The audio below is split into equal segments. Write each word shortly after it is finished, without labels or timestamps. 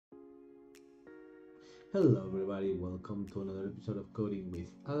Hello everybody, welcome to another episode of Coding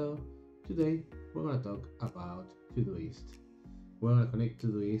with Ado. Today we're going to talk about Todoist. We're going to connect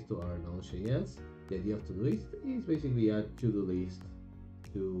Todoist to our Node.js. The idea of Todoist is basically a to-do list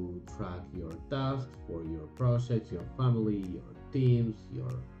to track your tasks for your projects, your family, your teams,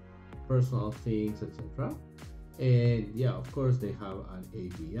 your personal things, etc. And yeah, of course they have an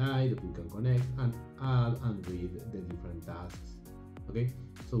API that we can connect and add and read the different tasks. Okay,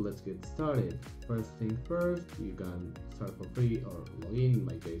 so let's get started. First thing first, you can start for free or log in. In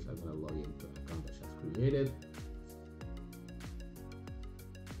my case, I'm gonna log into an account I just created.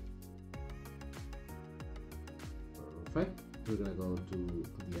 Perfect. We're gonna go to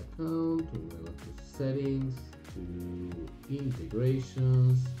the account, we're gonna go to settings, to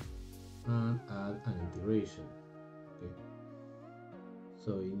integrations, and add an integration. Okay.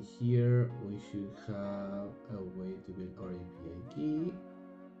 So in here we should have a way to get our API key.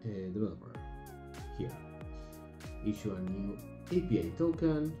 Developer here. Issue a new API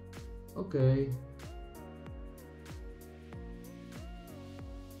token. Okay.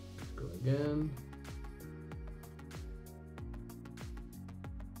 Let's go again.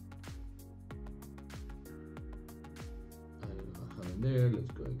 I don't know how in there.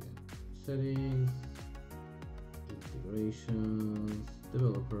 Let's go again. Settings, integrations,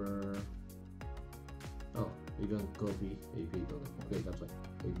 developer. Oh, you can copy API token. Okay, that's right.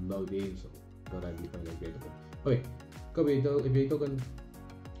 We logged in, so got a different API token. Okay, copy API token.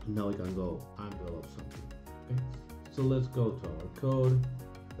 Now we can go and develop something. Okay, so let's go to our code.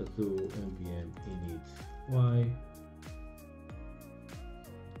 Let's do npm init y.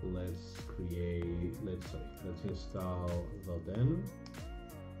 Let's install dotenv,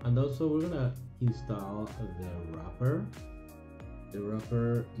 and also we're gonna install the wrapper. The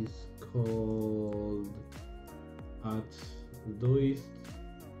wrapper is called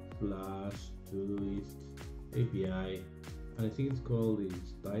 @todoist/todoist-api, and I think it's called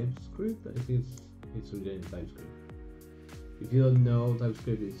TypeScript. I think it's written in TypeScript. If you don't know,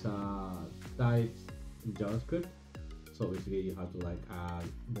 TypeScript is types in JavaScript. So basically, you have to add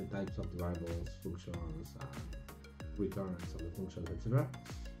the types of the variables, functions, returns of the functions, etc.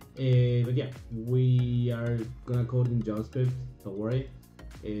 But yeah, we are gonna code in JavaScript. Don't worry,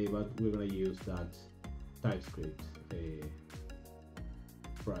 but we're gonna use that TypeScript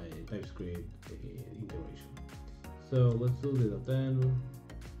integration. So let's do the dotenv.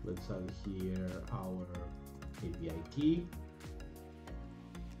 Let's add here our API key,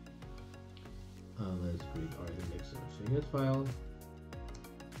 and let's create our index.js file,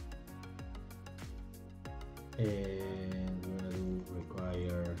 and we're gonna do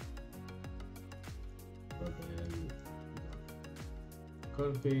require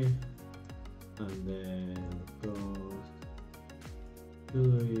config, and then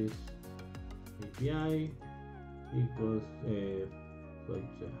todoist API equals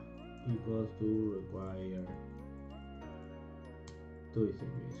to require todoist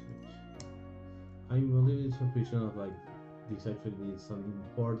API script. I'm a little suspicious of this actually needs some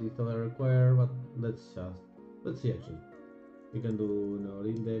import detail I require, but let's see actually. We can do node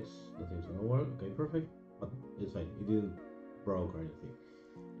index, nothing's gonna work. Okay, perfect, but it's fine, it didn't broke or anything.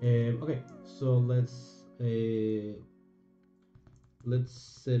 Okay, so let's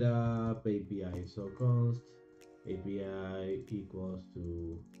set up API. So const API equals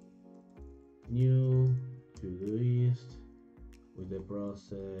to new todoist with the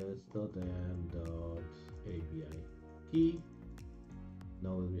process .m.api key.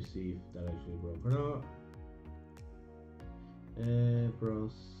 Now let me see if that actually broke or not.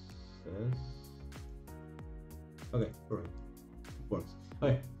 Process. Okay, perfect. Works.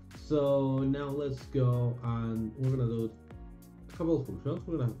 Okay, so now let's go and we're gonna do a couple of functions.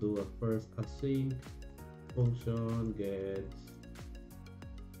 We're gonna do a first async function get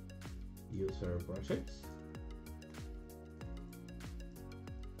user projects.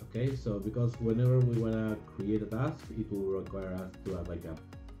 Okay, so because whenever we wanna create a task, it will require us to have to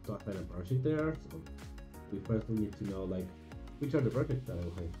assign a project there. So we first need to know which are the projects that I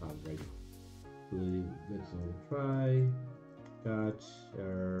have right now. Let's try catch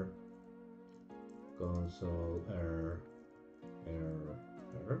error console error.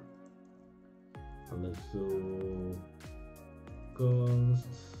 And let's do const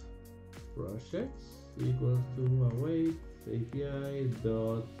projects equals to await API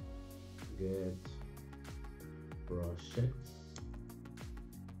dot get projects,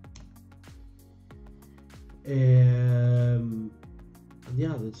 and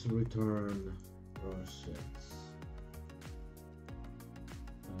yeah, let's return projects.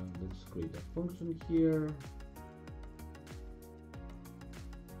 Let's create a function here.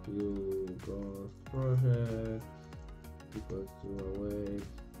 do ghost project equals to await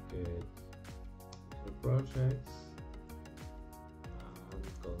get the projects and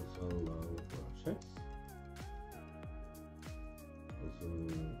console log projects. Also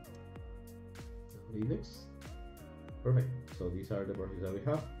Linux. Perfect. So these are the projects that we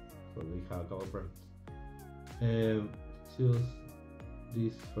have. So we have a couple projects. Choose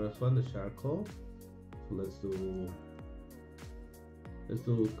this first one, the charcoal. So let's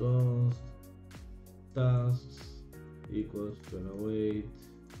do const tasks equals to an await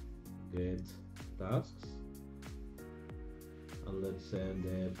get tasks, and let's send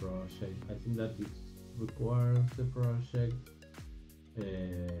the project. I think that it requires the project.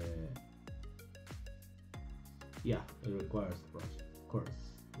 Yeah, it requires the project, of course.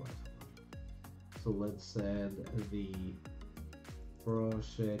 So let's send the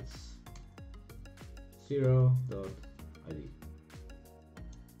projects 0.id.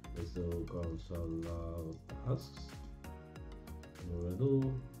 Let's do console log tasks. We're gonna do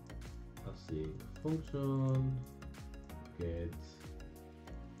async function get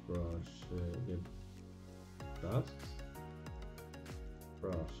project get tasks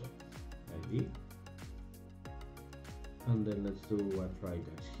project id, and then let's do a try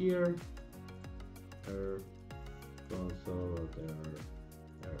catch here. Console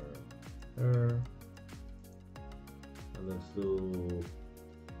error, and let's do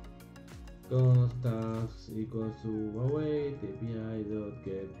const tasks equals to await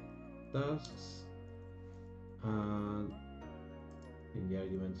api.get tasks, and in the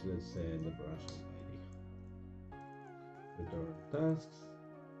arguments let's send the project id. Return tasks.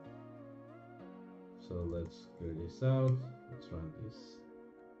 So let's clear this out. Let's run this,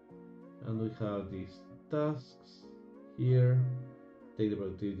 and we have these tasks here. Take the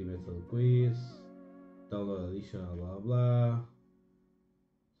productivity method quiz, download additional blah blah.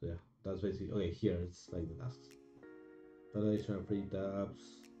 So yeah, that's basically okay. Here it's like the tasks, download additional free tabs,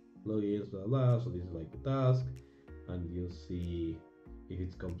 logins, blah blah. So this is like the task, and you see if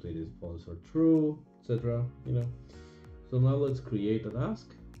it's completed, false or true, etc. You know. So now let's create a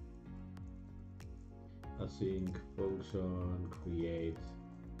task. Async function create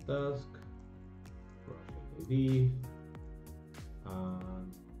task project id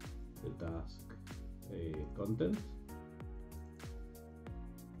and the task content,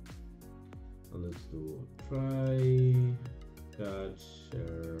 and let's do try catch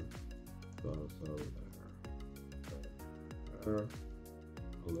error console error.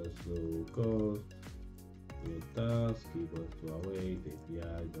 Let's do const create task equals to await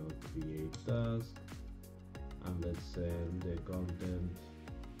api.create task, and let's send the content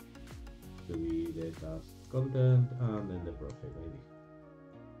to be the task content and then the project id.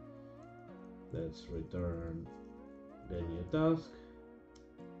 Let's return the new task,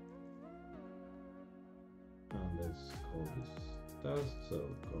 and let's call this task. So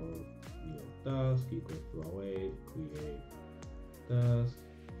call new task equals to await create task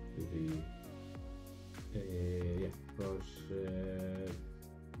to be project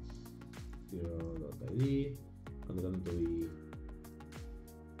 0.id, and we're going to be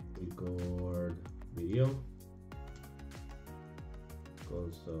record video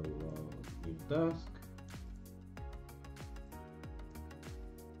console new task,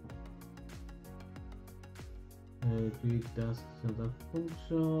 create task is not a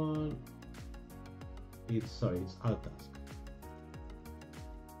function, it's alt task.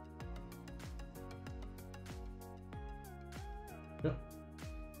 Yeah,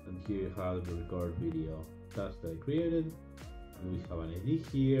 and here you have the record video task that I created, and we have an ID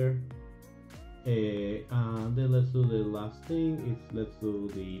here. And then let's do the last thing. Let's do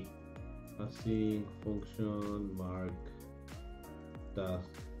the async function mark task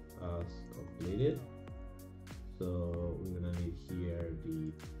as completed. So we're gonna need here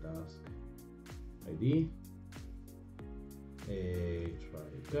the task ID, try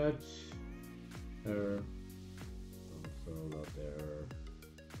catch error, console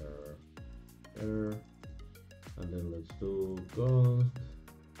error, and then let's do const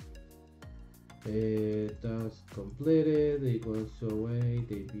task completed equals to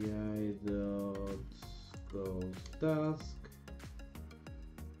await api.close task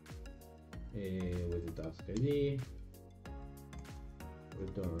with the task ID,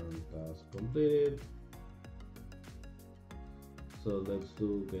 return task completed. So let's do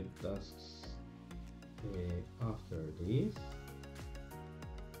get tasks after this,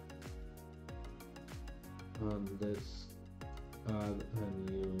 and let's add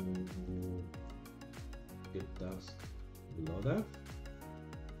a new get task below that,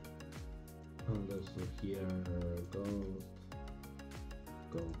 and let's do here const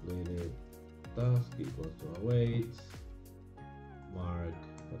completed task equals to await, mark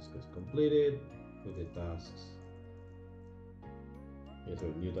task as completed with the tasks. Here's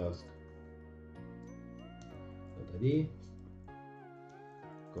our new task. .id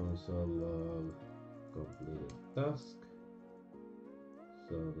console log completed task.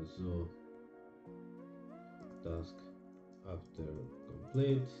 So let's do task after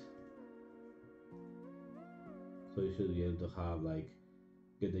complete. So you should be able to have like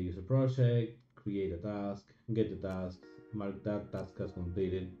get the user project, create a task, get the task, mark that task as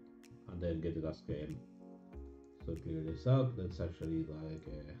completed, and then get the task again. So clear this out. Let's actually like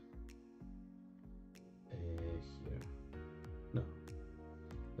here. No,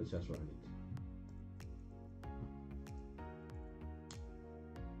 let's just run it.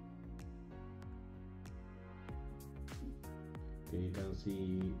 Okay, you can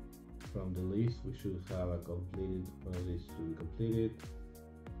see from the list we should have a completed one of these to be completed.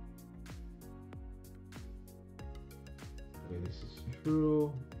 Okay, this is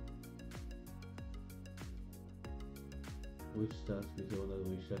true. Which task is the one that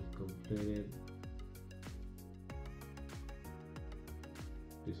we should have completed?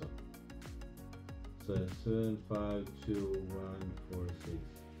 This one. So 752146.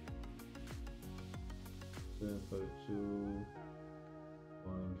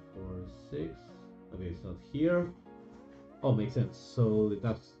 752146. Okay, it's not here. Oh, makes sense. So the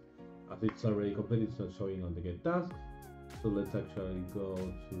task, as it's already completed, it's not showing on the get task. So let's actually go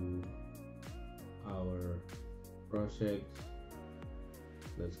to our project.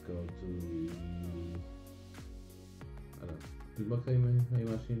 Let's go to the inbox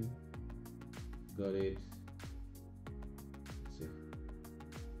machine. Got it. Let's see.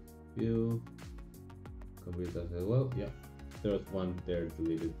 View. Complete task as well. Yeah, there's one there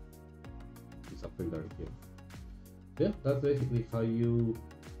deleted. It's a filter here. So yeah, that's basically how you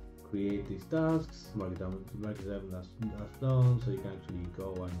create these tasks, mark them as done, so you can actually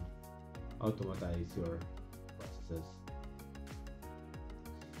go and automatize your processes.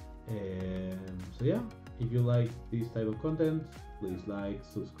 So yeah, if you like this type of content, please like,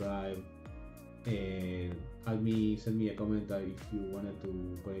 subscribe, and send me a comment if you wanted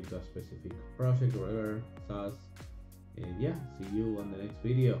to go into a specific project or whatever, SAS. And yeah, see you on the next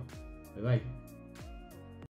video. Bye bye.